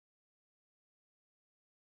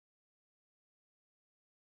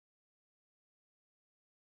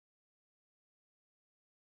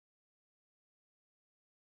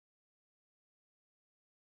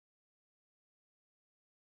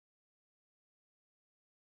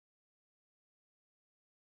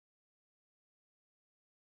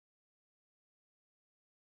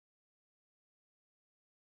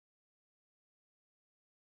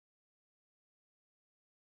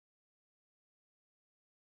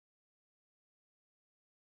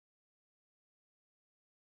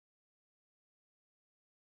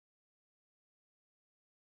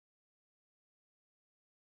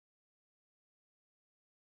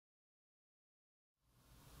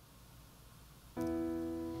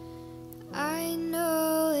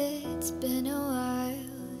It's been a while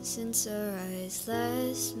since our eyes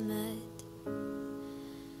last met.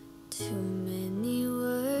 Too many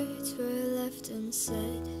words were left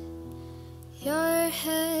unsaid. Your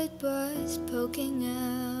head was poking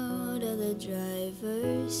out of the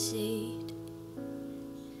driver's seat,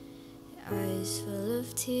 eyes full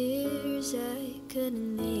of tears I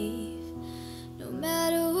couldn't leave. No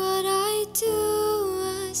matter what I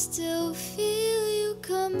do, I still feel you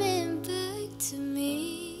coming back to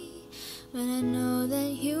me, when I know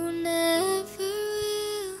that you never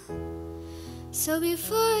will. So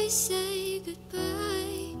before I say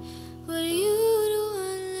goodbye, would you do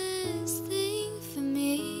one last thing for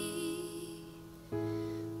me?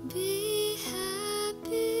 Be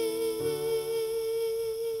happy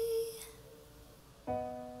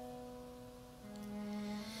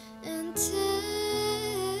and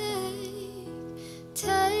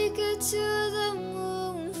take it to the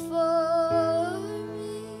moon for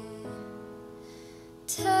me.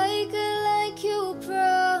 Take it like you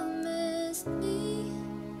promised me.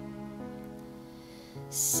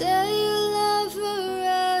 Say you love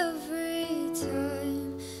her every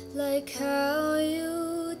time, like how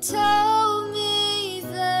you told me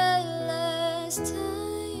the last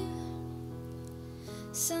time.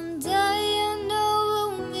 Someday I know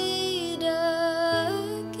we'll meet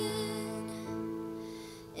again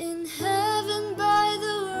in heaven by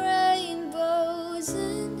the rainbow's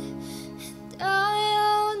end, and I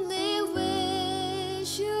only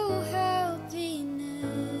wish you happiness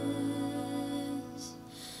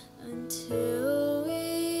until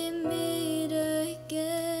we meet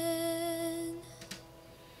again.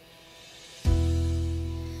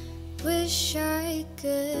 Wish I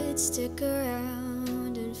could stick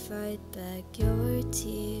around and fight back your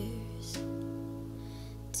tears,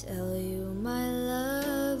 tell you my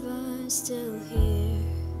love, I'm still here.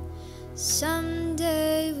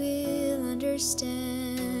 Someday we'll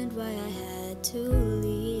understand why I had to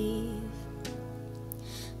leave,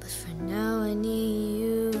 but for now I need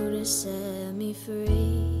you to set me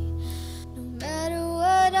free. No matter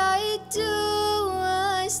what I do,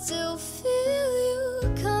 I still feel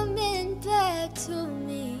you coming back to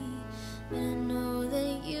me, and I know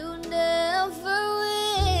that you never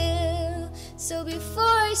will. So before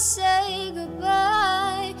I say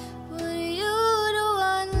goodbye, would you do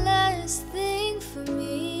one last thing for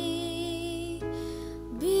me?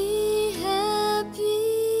 Be happy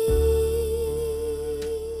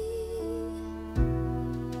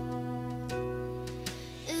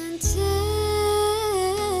and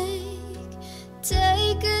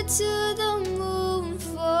take it to the moon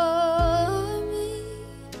for me.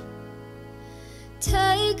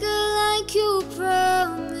 Take it like you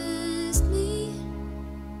promised me.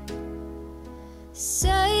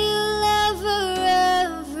 Say you love her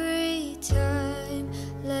every time,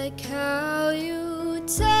 like how you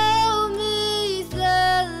told me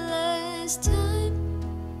the last time.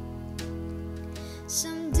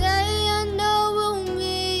 Someday I know we'll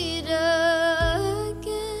meet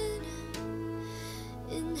again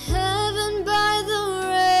in heaven by the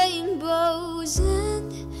rainbow's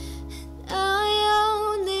end, and I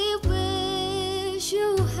only wish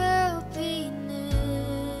you happiness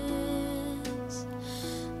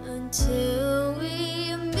until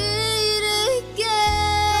we meet again.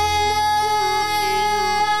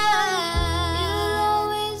 You'll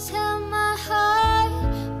always have my heart,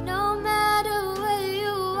 no matter where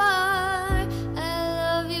you are. I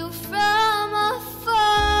love you from afar.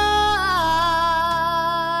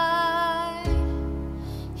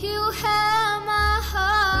 You have my heart.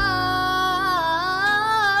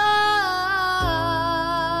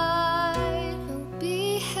 Oh,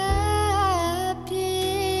 be happy.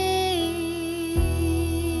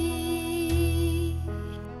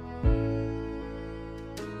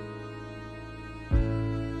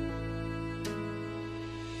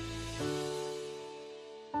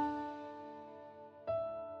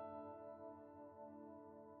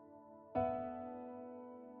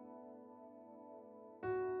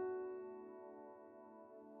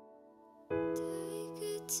 Take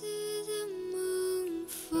it to the moon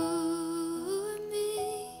for me.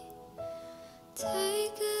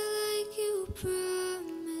 Take it like you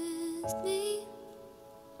promised me.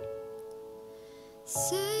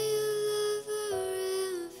 Say you love her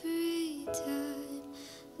every time,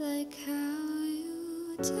 like how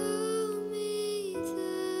you told me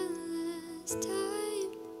the last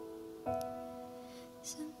time.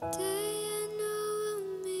 Someday I know we'll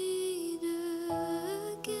meet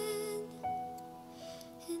again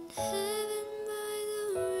in heaven by the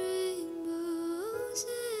rainbow's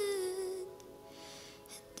end,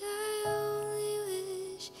 and I only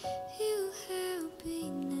wish you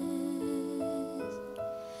happiness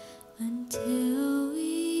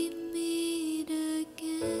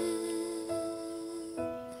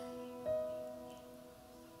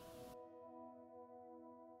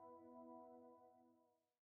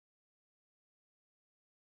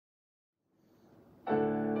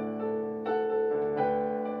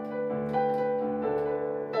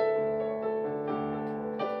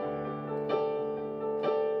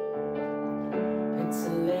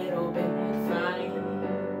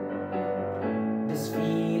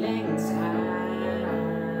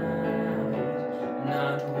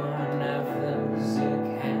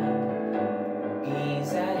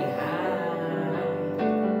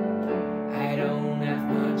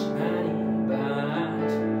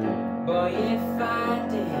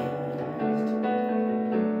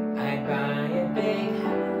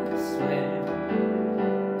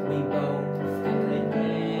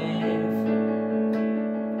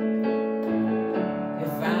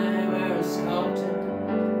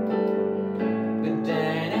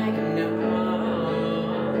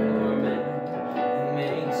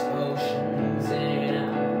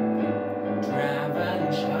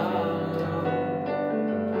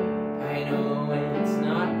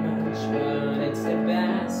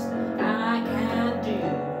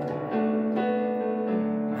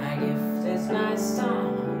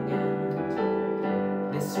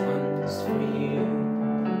one's for you.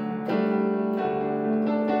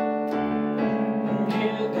 And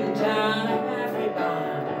you can tell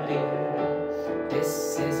everybody this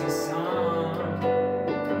is your song.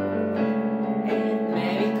 It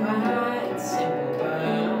may be quite simple,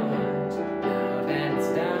 but now that it's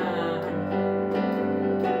done,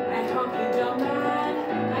 I hope you don't mind,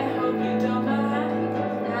 I hope you don't mind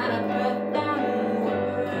that I put down in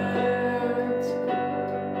words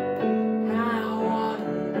how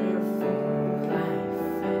wonderful life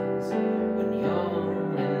is when you're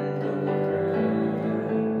in the world.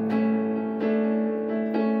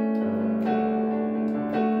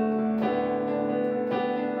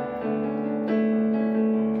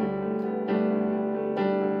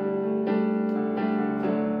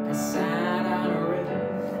 I sat on a roof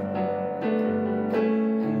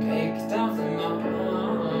and picked off the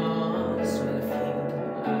moss with a few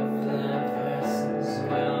of the verses.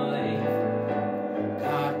 Well, they've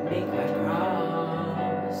got me quite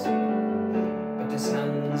cross, but the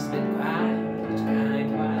sun's been quite kind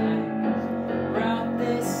while I wrote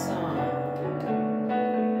this song.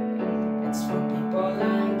 It's for people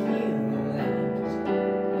like you that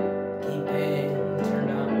keep it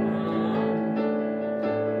turned on.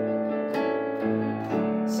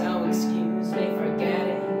 So excuse me for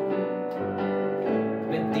getting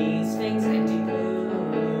with these things I do.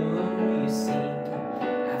 You see,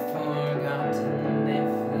 I've forgotten if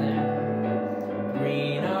they're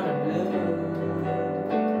green or blue.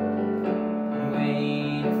 The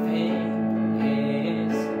way to think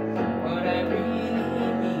is what I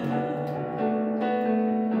really mean.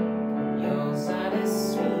 Yours are the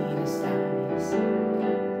sweetest eyes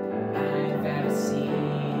I've ever seen.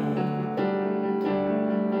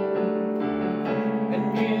 And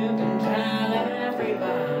you can tell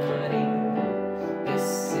everybody this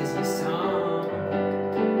is your song.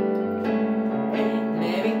 It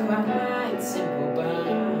may be quite simple, but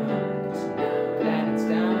now that it's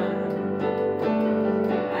done,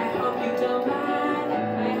 I hope you don't mind,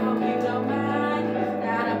 I hope you don't mind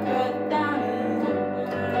that I put down in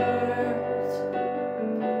words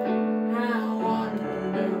how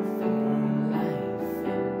wonderful life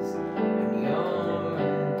is when you're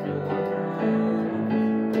in the world.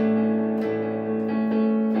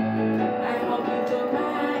 I hope you don't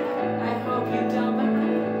mind, I hope you don't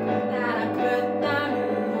mind that I put down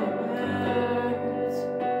in words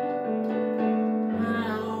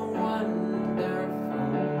how wonderful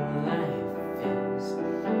life is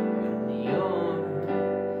when you're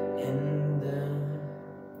in the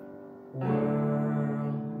world.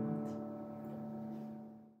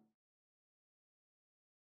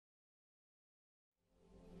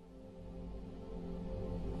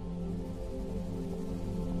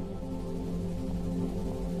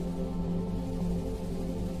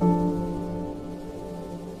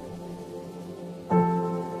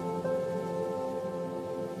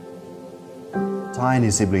 Ty and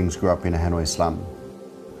his siblings grew up in a Hanoi slum.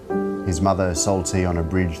 His mother sold tea on a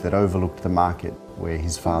bridge that overlooked the market where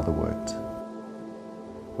his father worked.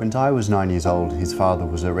 When Ty was 9 years old, his father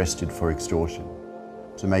was arrested for extortion.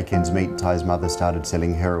 To make ends meet, Ty's mother started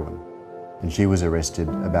selling heroin, and she was arrested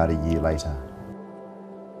about a year later.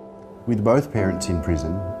 With both parents in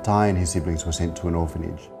prison, Ty and his siblings were sent to an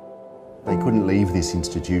orphanage. They couldn't leave this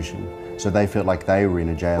institution, so they felt like they were in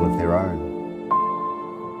a jail of their own.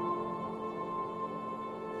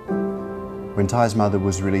 When Ty's mother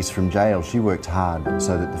was released from jail, she worked hard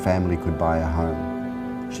so that the family could buy a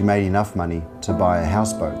home. She made enough money to buy a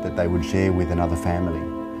houseboat that they would share with another family.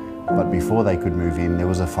 But before they could move in, there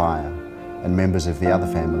was a fire, and members of the other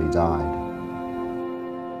family died.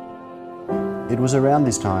 It was around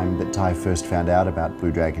this time that Ty first found out about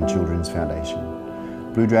Blue Dragon Children's Foundation.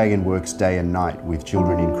 Blue Dragon works day and night with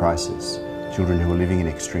children in crisis, children who are living in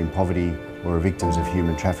extreme poverty or are victims of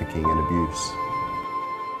human trafficking and abuse.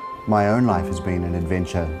 My own life has been an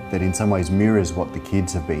adventure that in some ways mirrors what the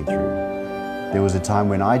kids have been through. There was a time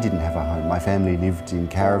when I didn't have a home. My family lived in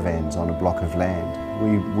caravans on a block of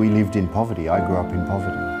land. We lived in poverty. I grew up in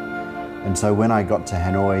poverty. And so when I got to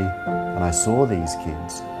Hanoi and I saw these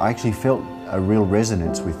kids, I actually felt a real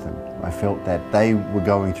resonance with them. I felt that they were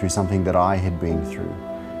going through something that I had been through.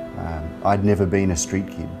 I'd never been a street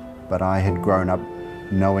kid, but I had grown up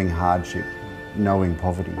knowing hardship, knowing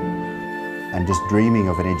poverty, and just dreaming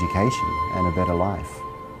of an education and a better life.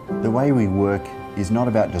 The way we work is not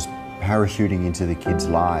about just parachuting into the kids'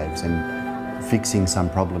 lives and fixing some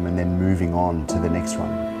problem and then moving on to the next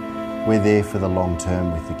one. We're there for the long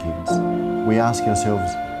term with the kids. We ask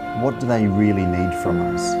ourselves, what do they really need from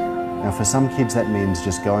us? Now for some kids that means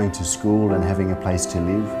just going to school and having a place to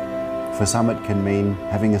live. For some it can mean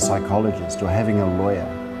having a psychologist or having a lawyer.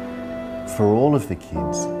 for all of the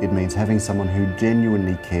kids, it means having someone who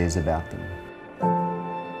genuinely cares about them.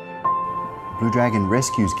 Blue Dragon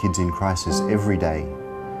rescues kids in crisis every day.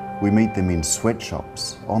 We meet them in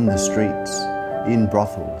sweatshops, on the streets, in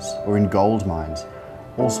brothels or in gold mines,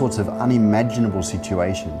 all sorts of unimaginable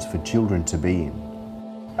situations for children to be in.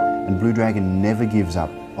 And Blue Dragon never gives up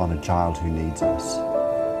on a child who needs us.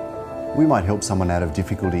 We might help someone out of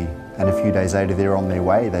difficulty and a few days later they're on their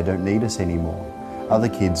way, they don't need us anymore. Other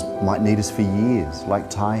kids might need us for years, like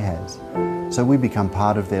Ty has. So we become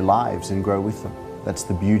part of their lives and grow with them. That's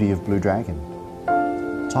the beauty of Blue Dragon.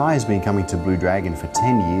 Ty has been coming to Blue Dragon for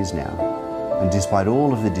 10 years now, and despite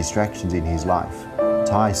all of the distractions in his life,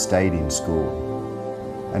 Ty stayed in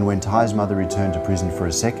school. And when Ty's mother returned to prison for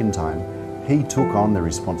a second time, he took on the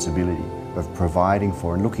responsibility of providing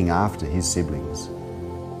for and looking after his siblings.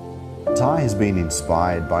 Ty has been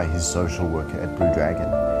inspired by his social worker at Blue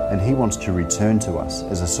Dragon, and he wants to return to us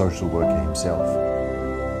as a social worker himself.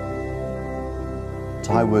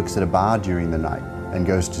 Ty works at a bar during the night and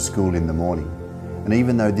goes to school in the morning. And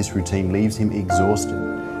even though this routine leaves him exhausted,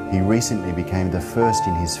 he recently became the first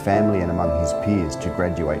in his family and among his peers to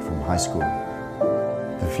graduate from high school.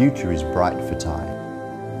 The future is bright for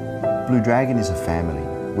Ty. Blue Dragon is a family.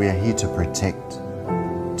 We are here to protect,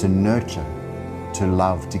 to nurture, to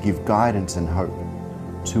love, to give guidance and hope,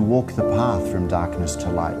 to walk the path from darkness to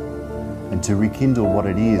light, and to rekindle what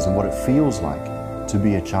it is and what it feels like to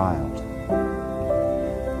be a child.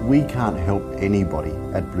 We can't help anybody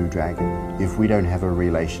at Blue Dragon if we don't have a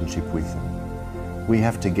relationship with them. We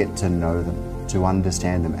have to get to know them, to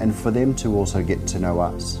understand them, and for them to also get to know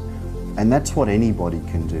us. And that's what anybody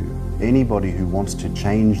can do. Anybody who wants to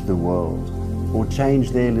change the world or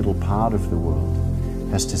change their little part of the world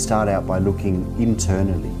has to start out by looking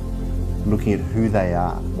internally, looking at who they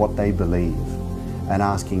are, what they believe, and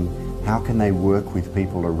asking how can they work with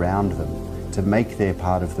people around them to make their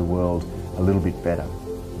part of the world a little bit better.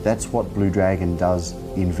 That's what Blue Dragon does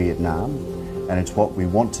in Vietnam, and it's what we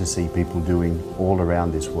want to see people doing all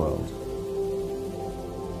around this world.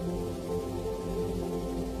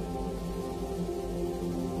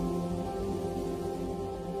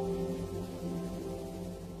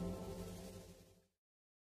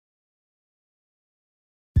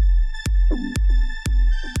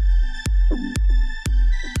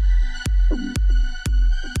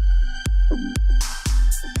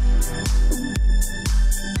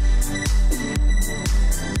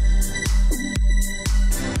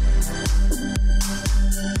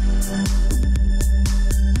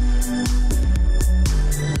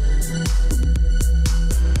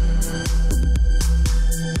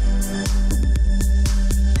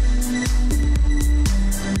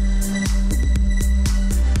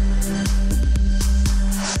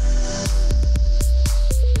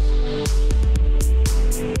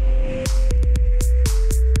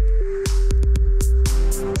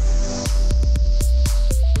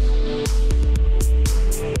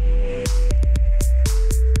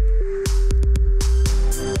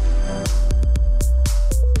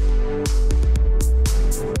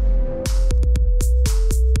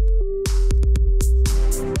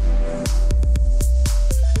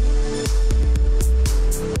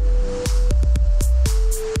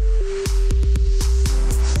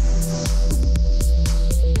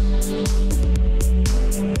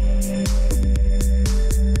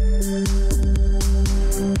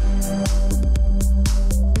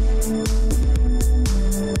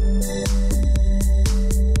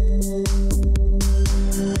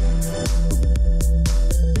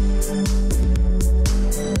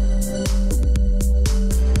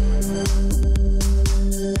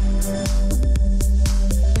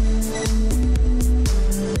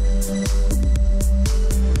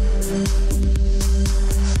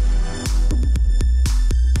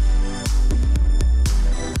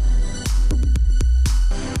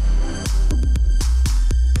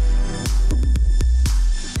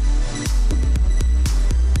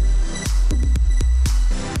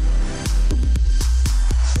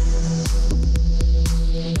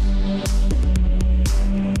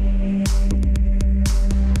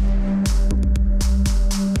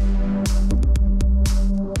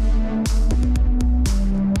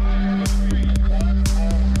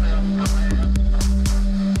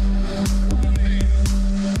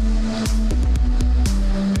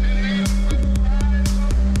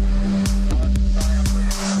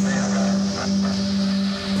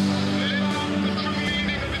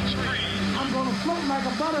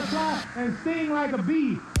 And sting like a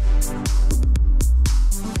bee.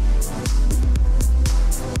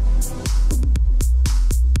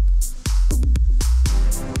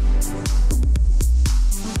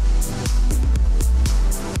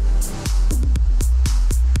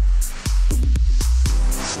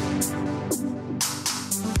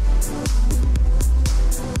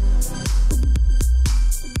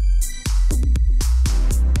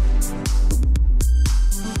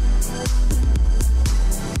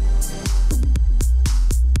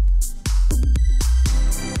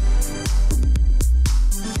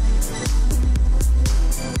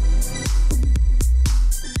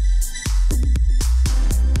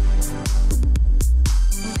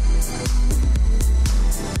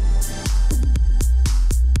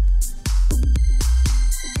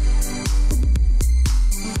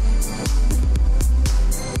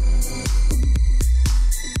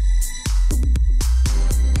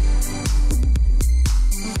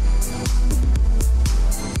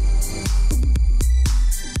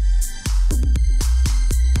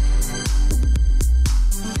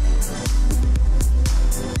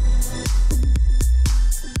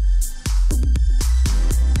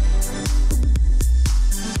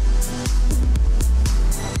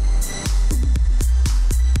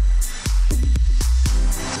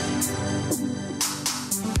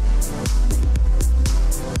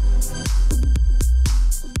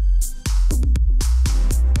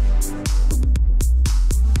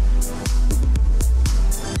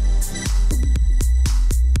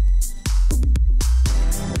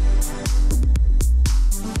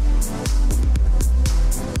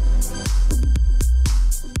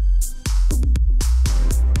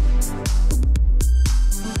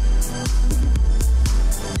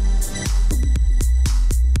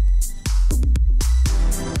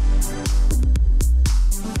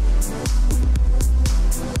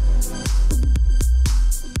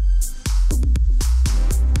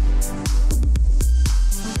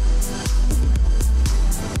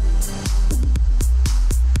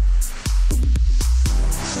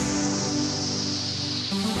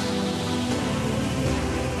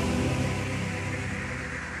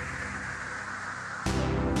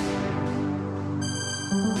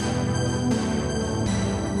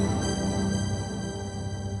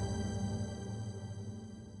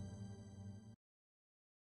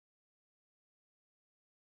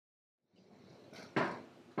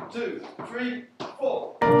 2, 3,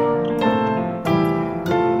 4.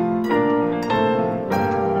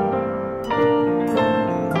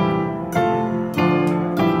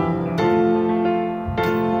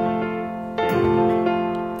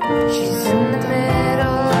 She's in the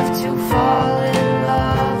middle of two fallen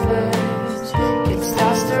lovers, gets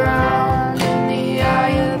tossed around in the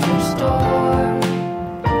eye of her storm,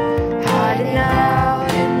 hiding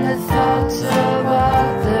out in the thoughts of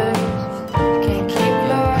others. Can't keep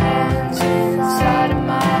your hands inside of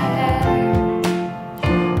my head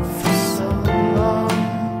for so long.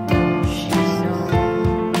 She's known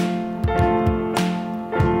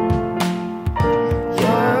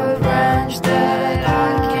you're a branch that I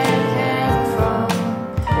can't hang from.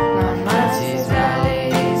 My mind sees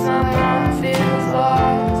valleys, my mind feels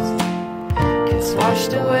lost, gets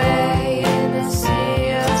washed away in a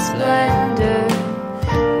sea of splendor.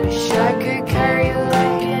 Wish I could carry you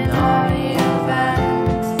like an army of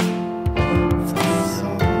ants for so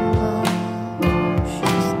long.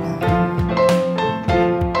 She's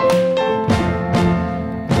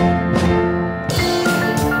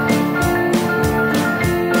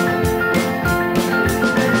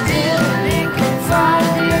dealing in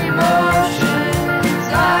confined emotions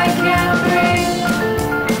I can't breathe.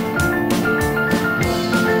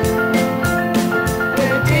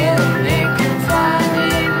 We're dealing in confined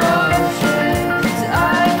emotions I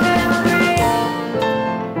can't breathe.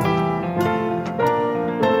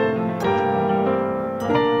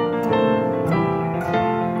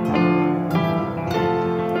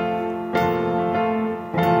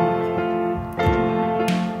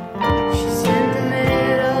 She's in the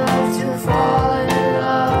middle of two fallen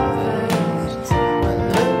lovers. One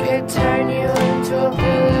look could turn you into a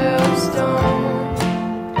pillar of stone.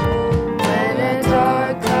 When a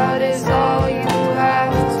dark cloud is all you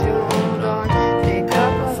have to hold on, pick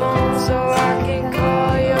up a phone so I can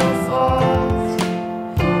call your faults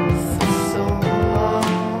for so long.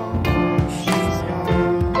 She's known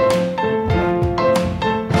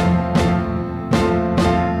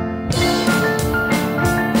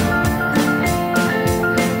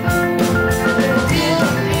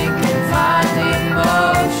dealing in confined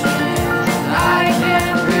emotions I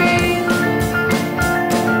can't breathe.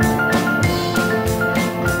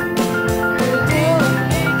 We're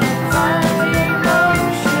dealing in confined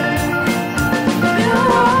emotions. You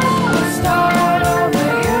will start over.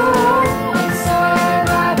 You will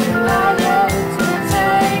survive it. I've yet to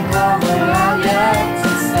take over. I've yet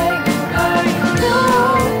to say goodbye. You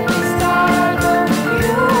will start over.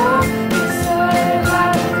 You will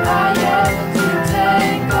survive it. I've yet to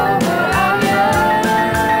take over. I've yet.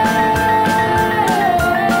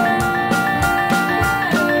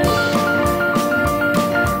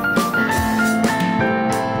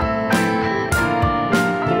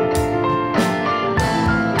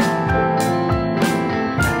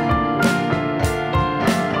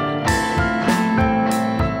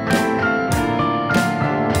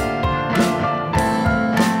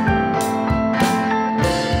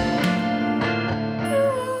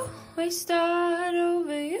 You always start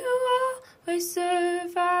over. You always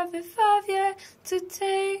survive. If I've yet to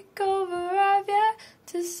take over, I've yet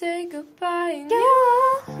to say goodbye. And you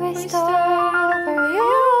always start over.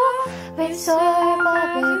 You always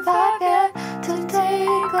survive. If I've yet to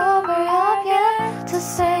take over, I've yet to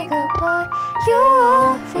say goodbye. You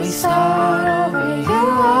always start over. You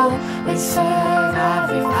always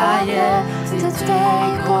survive. If I've yet to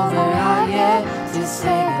take over, I've yet to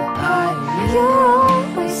say goodbye. You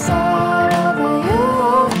always start over. You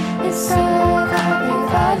always survive.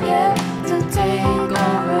 If I've yet to take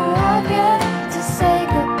over, I've yet to say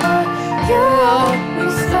goodbye. You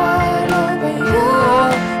always start over. You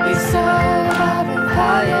always survive. If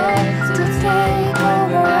I've yet to take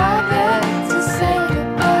over, I've yet to say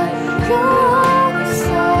goodbye. You always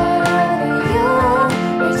start over. You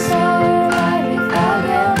always survive. If I've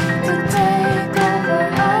yet to take over,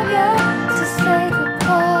 I've yet to say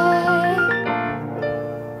goodbye.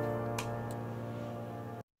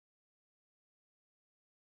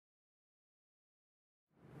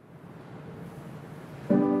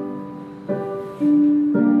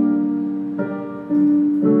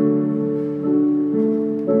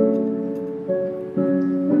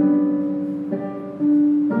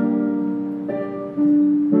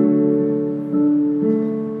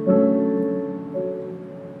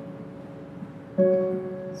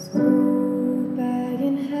 School bag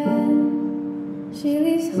in hand, she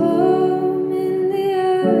leaves home in the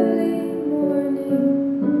early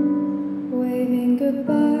morning, waving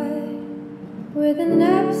goodbye with an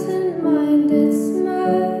absent-minded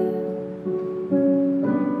smile.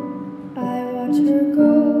 I watch her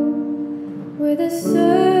go with for the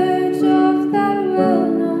surge of that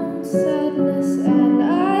well-known sadness, and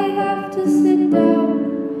I have to sit down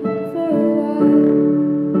for a while.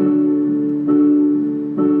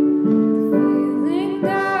 Feeling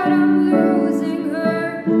that I'm losing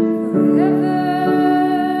her forever,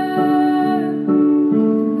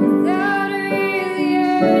 without really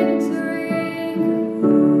entering.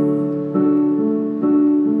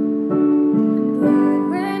 I'm glad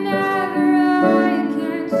whenever I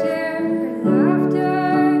can share her laughter,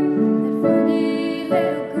 that funny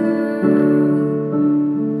little girl,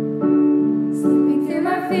 slipping through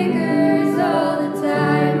my fingers all the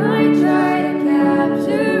time. I try to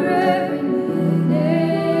capture every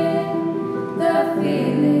minute, the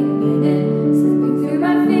feeling in it, slipping through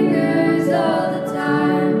my fingers all the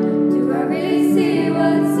time. Do I really see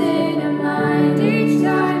what's in her mind? Each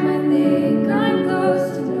time I think I'm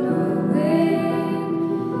close to knowing,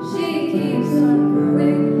 she keeps on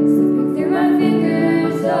growing, slipping through my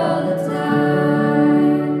fingers all the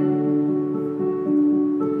time.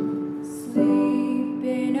 Sleep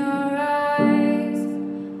in our eyes,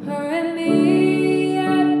 her and me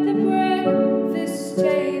at the breakfast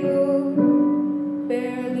table,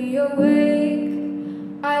 barely awake.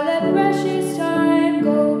 I let precious time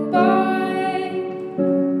go by.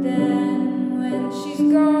 Then when she's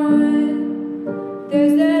gone,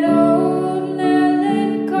 there's that old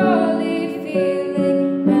melancholy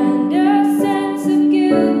feeling and a sense of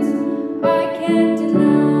guilt I can't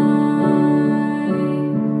deny.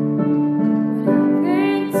 When I've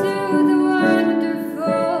been to the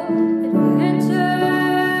wonderful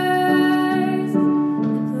adventures, the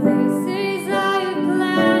places I've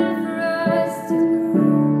planned for us to go,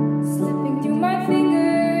 slipping through my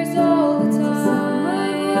fingers all the time. Some of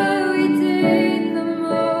what we did, the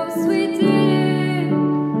most we did,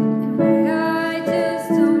 and why I just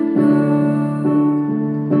don't know.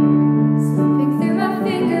 Slipping through my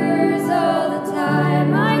fingers all the time.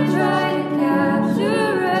 I try to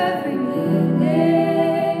capture every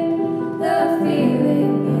minute, the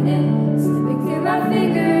feeling in it, slipping through my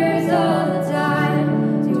fingers all the time.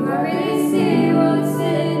 Do I really see what's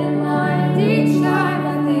in her mind? Each time I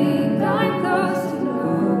think I'm close to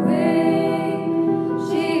knowing,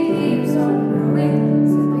 she keeps on growing,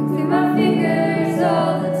 slipping through my fingers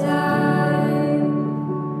all the time.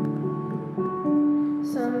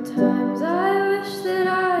 Sometimes I wish that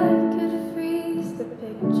I could freeze the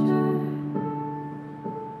picture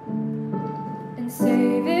and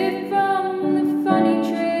save it from the funny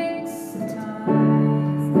tricks of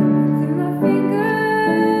time, slipping through my fingers.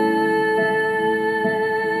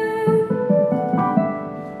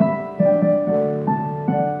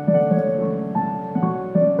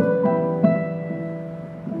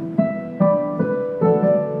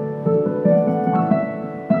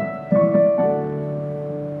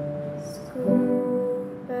 School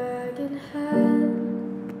bag in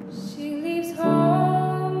hand, she leaves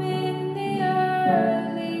home in the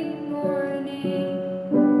early morning,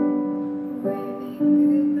 waving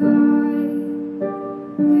goodbye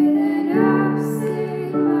with an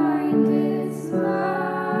absent-minded smile.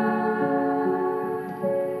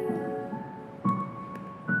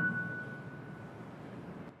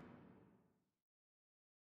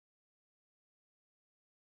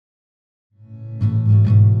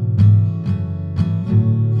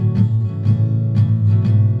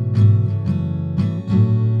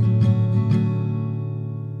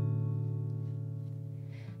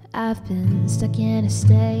 I've been stuck in a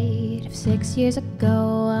state of 6 years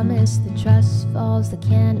ago. I miss the trust falls, the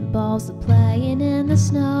cannonballs, the playing in the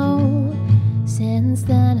snow. Since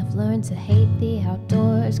then I've learned to hate the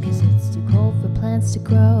outdoors, 'cause it's too cold for plants to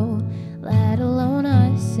grow, let alone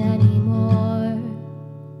us anymore.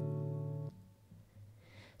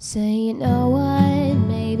 So you know what,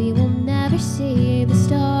 maybe we'll never see the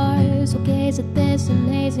stars. We'll gaze at this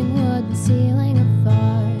amazing wooden ceiling of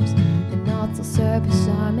ours. The Int'l surface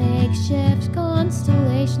our makeshift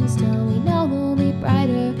constellations, till we know we'll be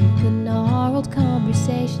brighter than our old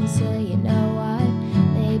conversations. So you know what,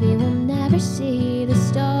 maybe we'll never see the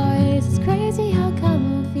stars. It's crazy how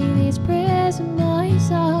comfy these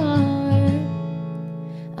prisoners are.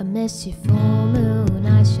 I miss your full moon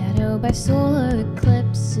nights shadowed by solar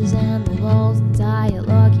eclipses, and the walls and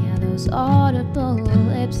dialogue, yeah, those audible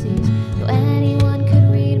ellipses. Though anyone could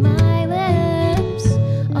read my lips,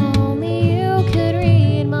 only you could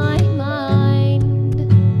read my mind.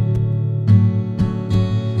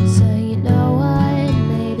 So you know what,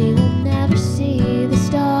 maybe we'll never see the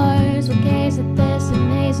stars. We'll gaze at this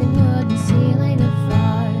amazing wooden ceiling of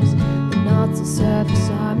ours. The Int'l surface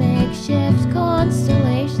our makeshift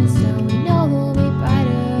constellations, so we know we'll be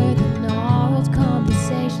brighter than our old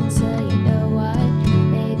conversations. So you know what,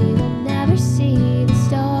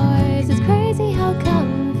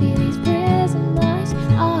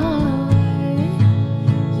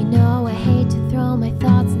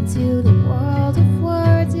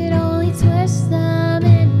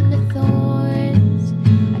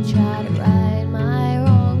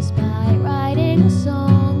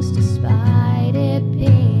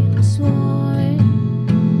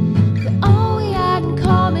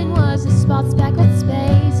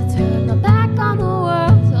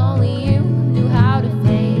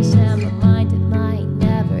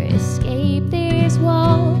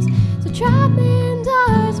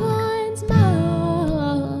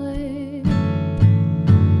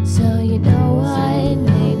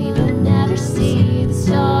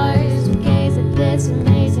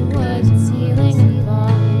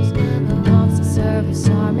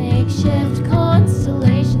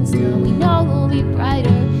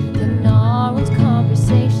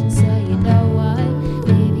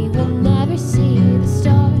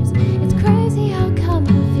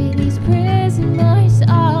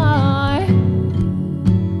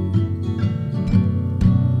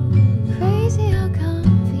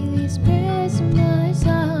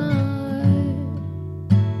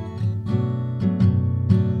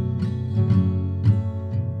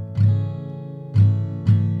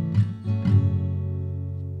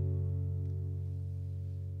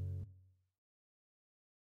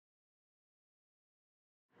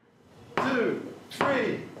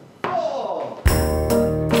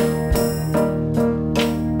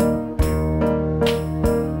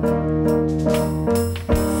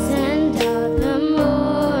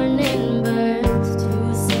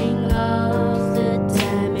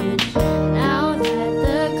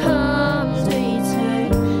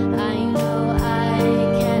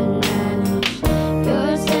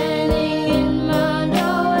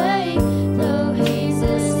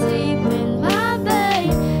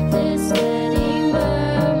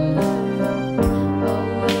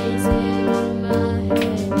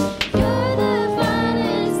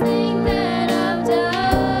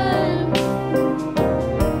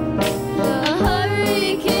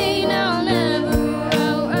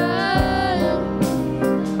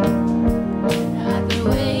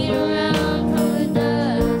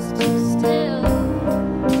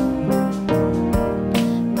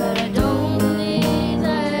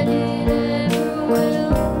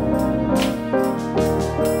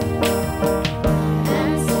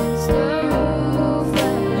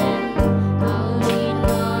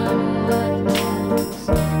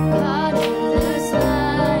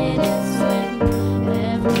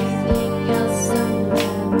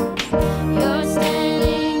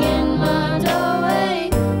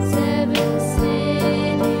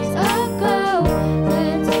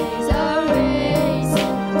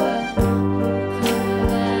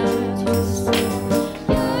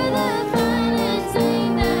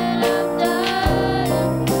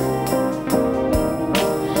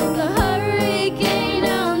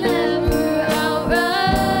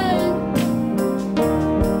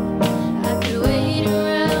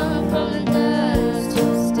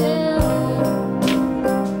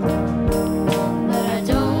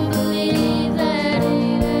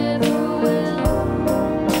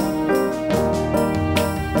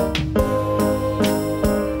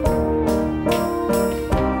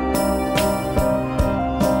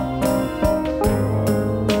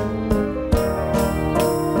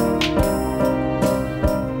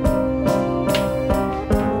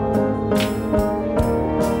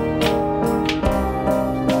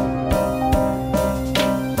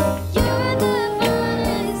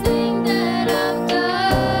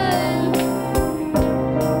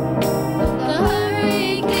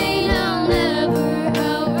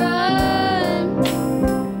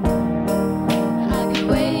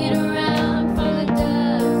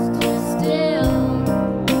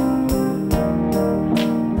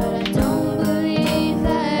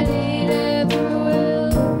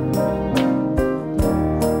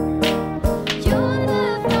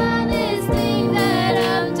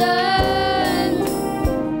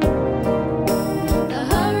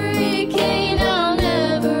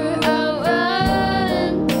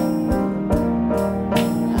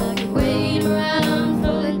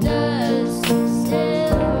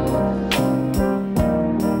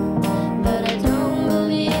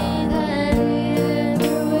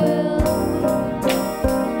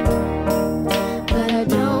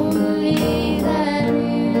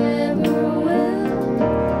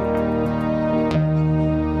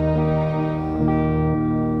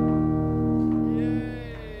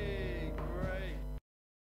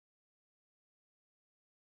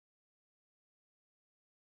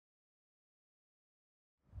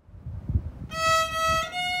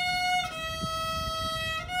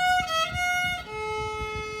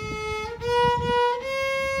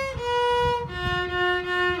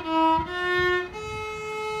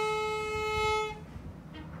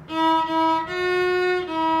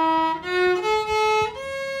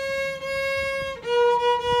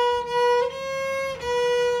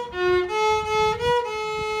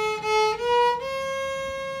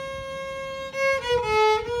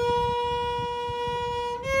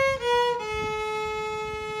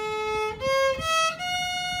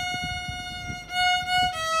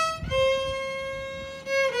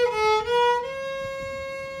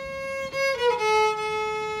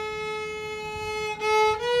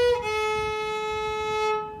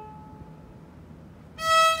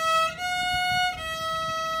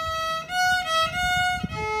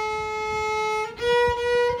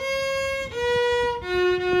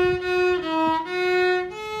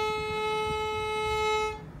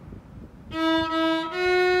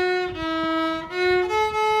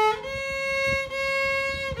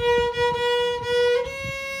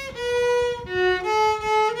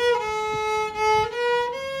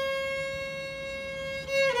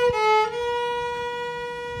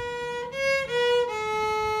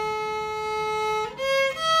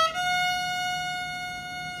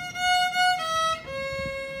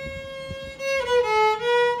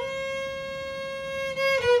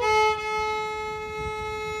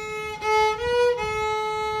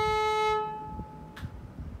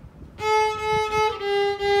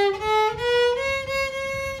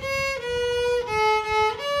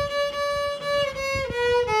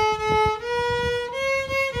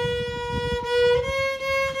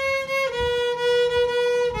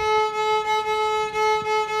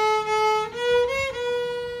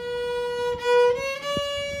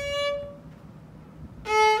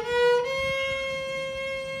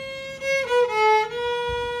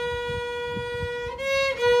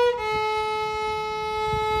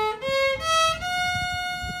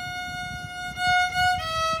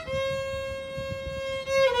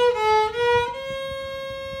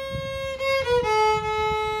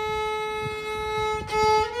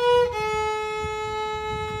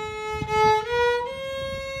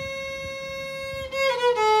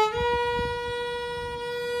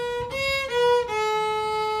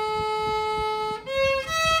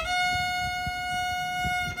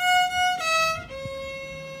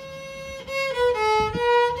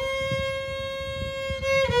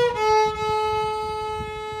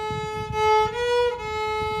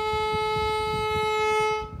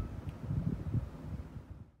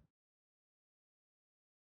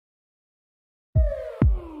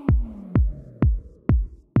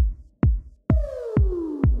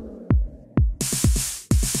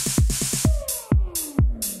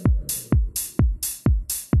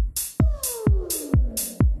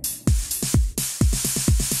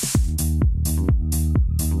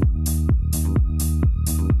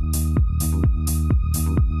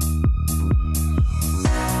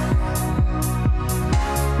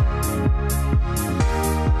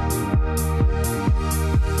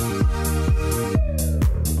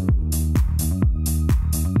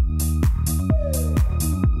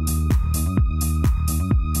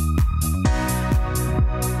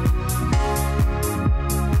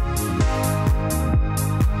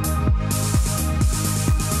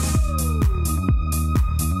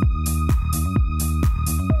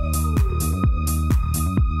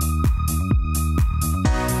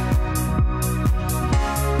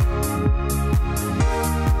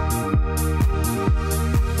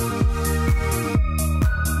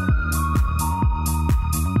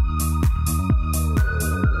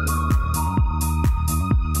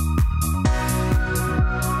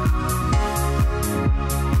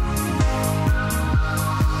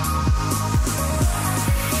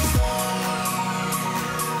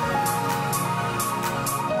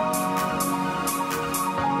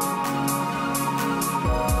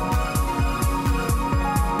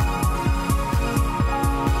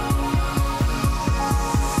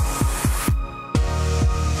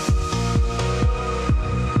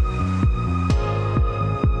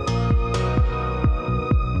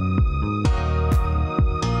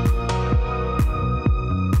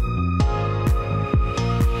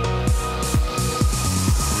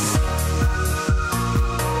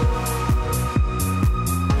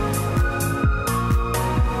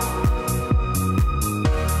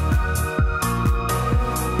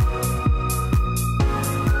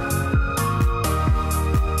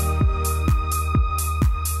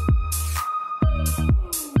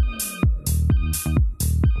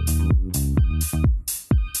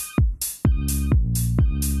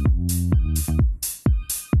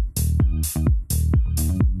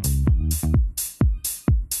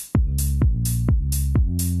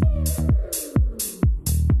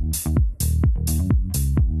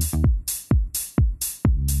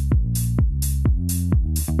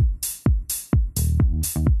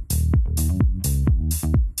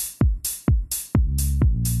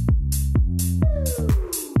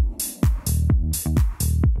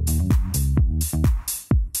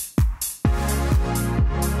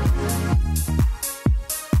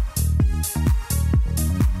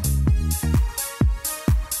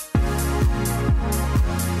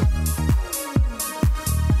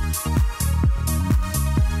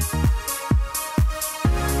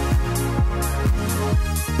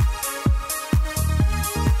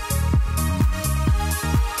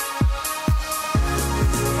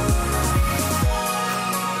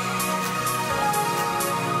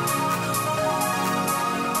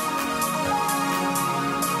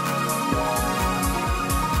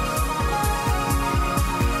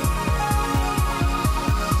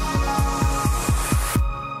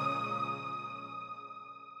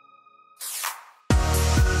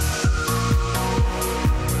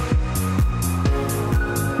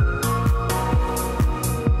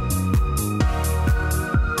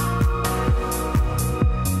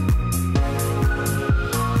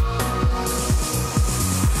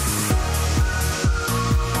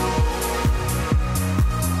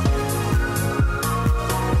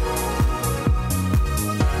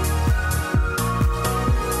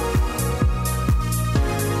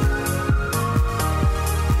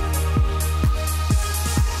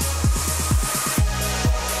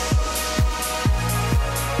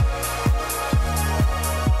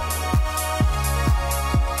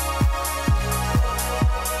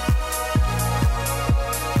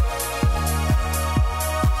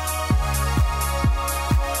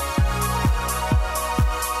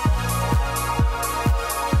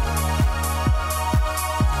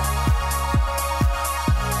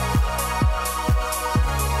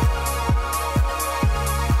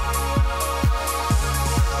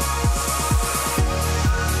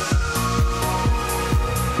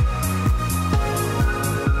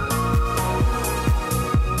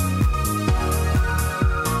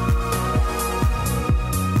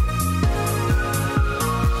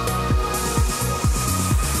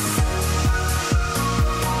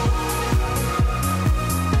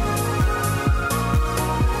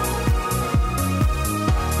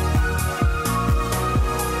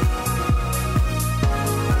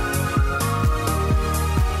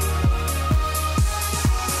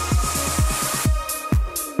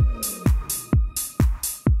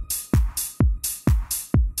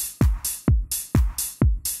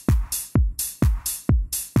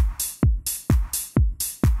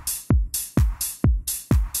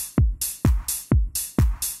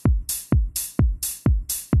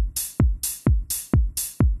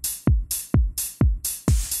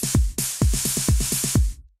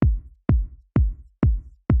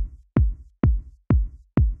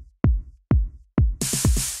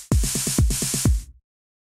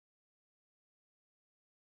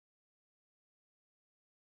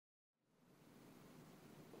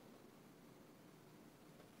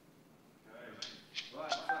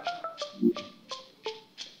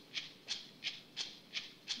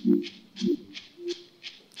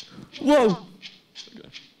 Whoa!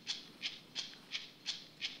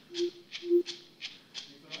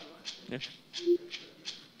 Yeah.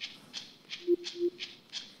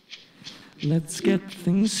 Let's get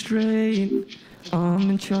things straight. I'm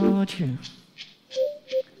in charge here.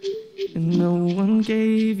 And no one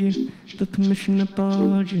gave you the permission to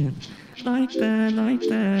barge in. Like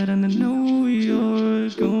that, and I know you're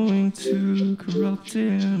going to corrupt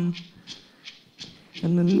him.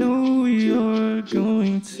 And I know you're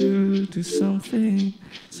going to do something.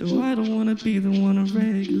 So I don't wanna be the one to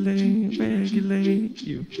regulate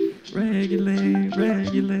you. Regulate you.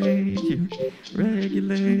 Regulate you.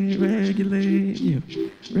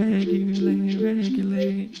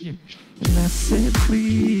 Regulate you. And I said,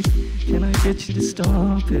 please, can I get you to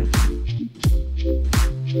stop it?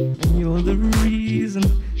 And you're the reason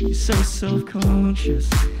you're so self-conscious.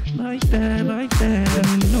 Like that, and I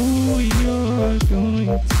know you're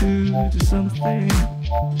going to do something.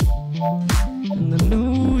 And I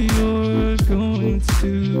know you're going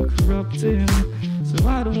to corrupt him. So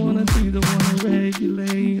I don't wanna be the one to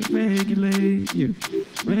regulate you.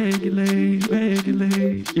 Regulate you.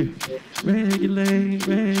 Regulate you. Regulate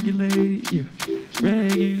you. Regulate you.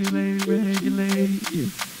 Regulate you. Regulate you.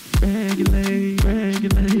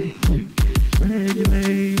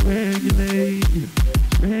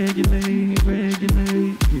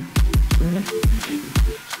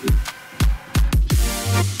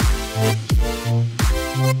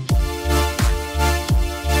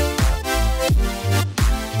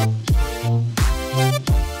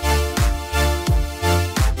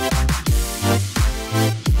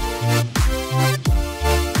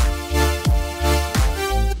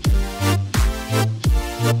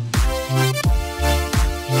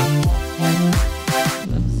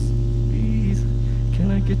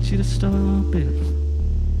 Get you to stop it.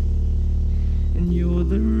 And you're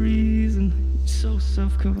the reason you're so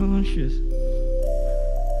self-conscious.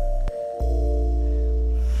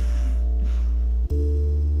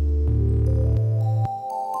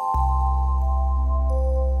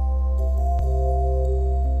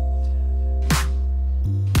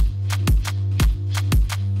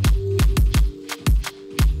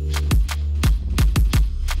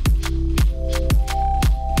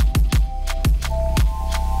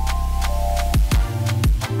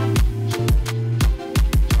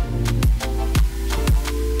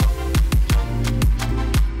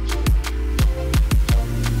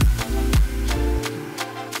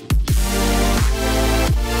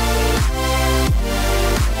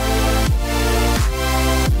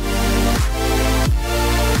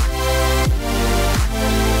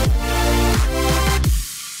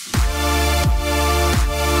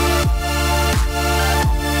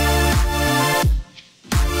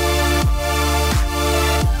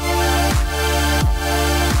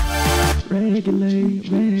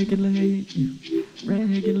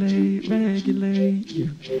 Regulate you.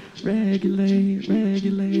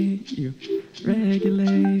 Regulate you. Regulate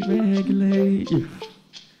you. Regulate you.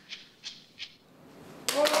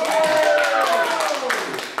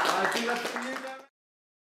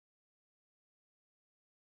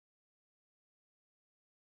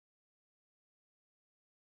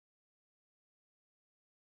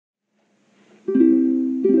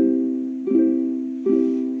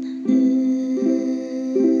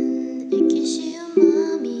 잊기 쉬운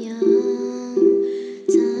마음이야.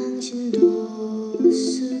 당신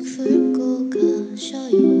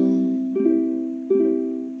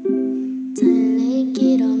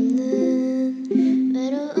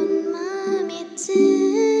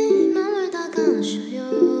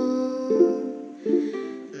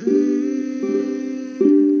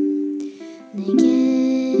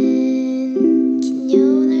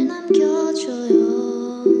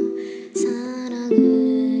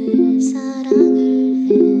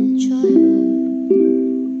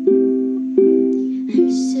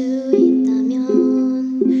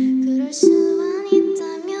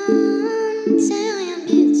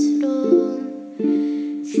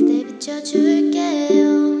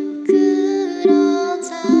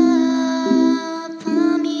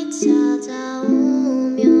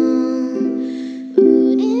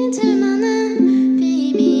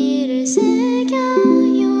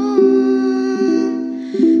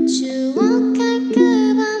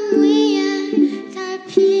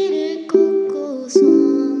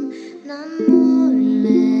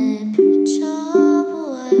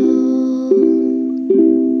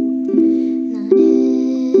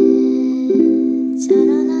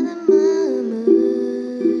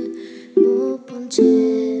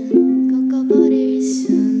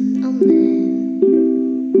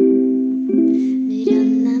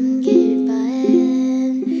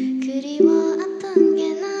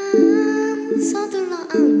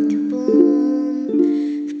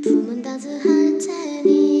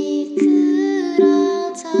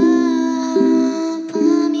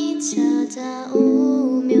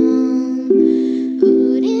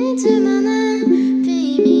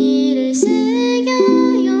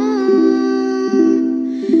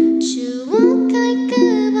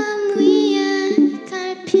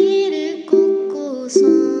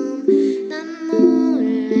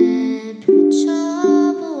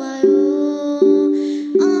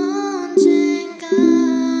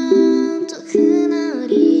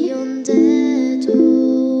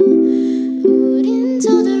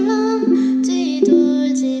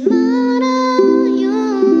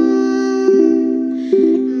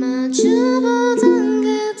보던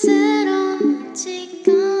그대로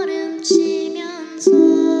뒷걸음치면서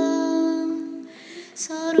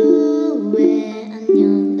서로의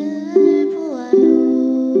안녕을 보아요.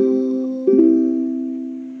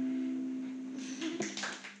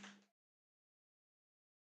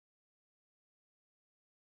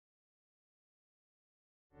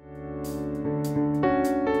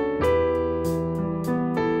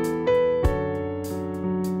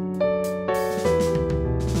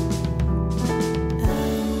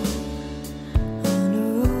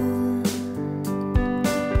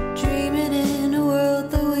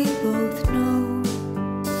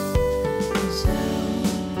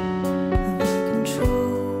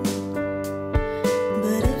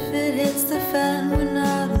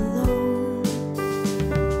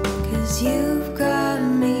 You've got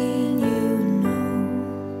me and you know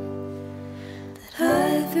that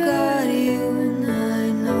I've got you and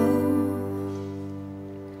I know.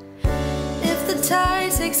 If the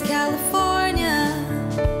tide takes California,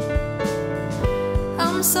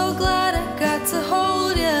 I'm so glad I got to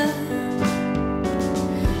hold you.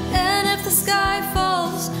 And if the sky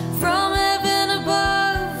falls from heaven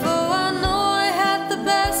above, oh, I know I had the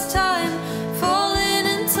best time falling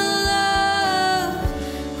into love.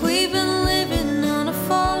 We've been living on a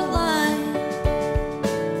fault line,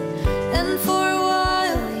 and for a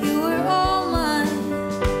while you were all mine.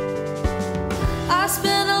 I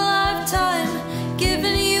spent a lifetime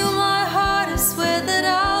giving you my heart. I swear that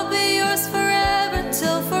I'll be yours forever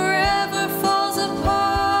till forever falls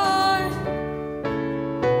apart.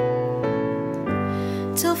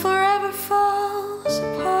 Till forever falls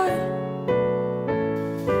apart.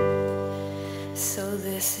 So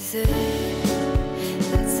this is it.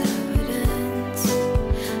 That's how it ends.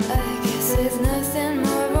 I guess there's nothing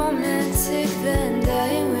more romantic than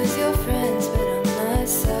dying with your friends, but I'm not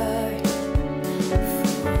sorry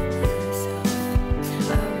for myself.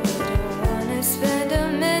 I wouldn't wanna spend a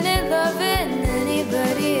minute loving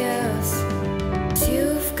anybody else.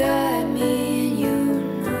 You've got me and you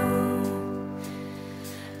know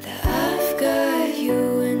that I've got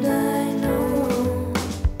you and I know.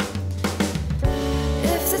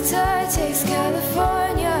 If the tide takes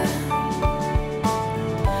California,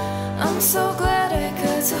 I'm so glad I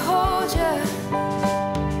got to hold you.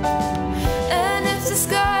 And if the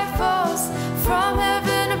sky falls from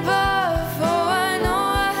heaven above, oh, I know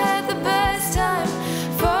I had the best time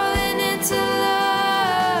falling into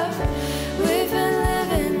love. We've been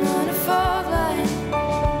living on a fault line,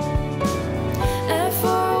 and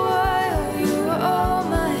for a while you were all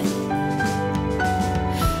mine.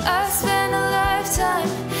 I spent a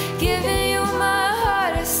lifetime giving you my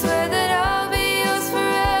heart. I swear that I'll be yours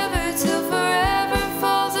forever till forever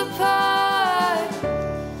falls apart.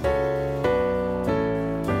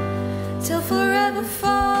 Till forever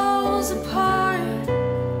falls apart.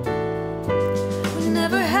 We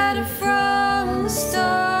never had it from the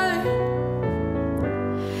start.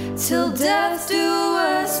 Till death do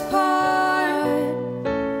us part.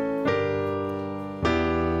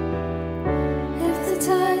 If the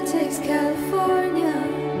tide takes California,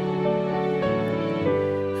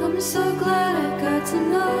 I'm so glad I got to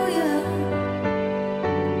know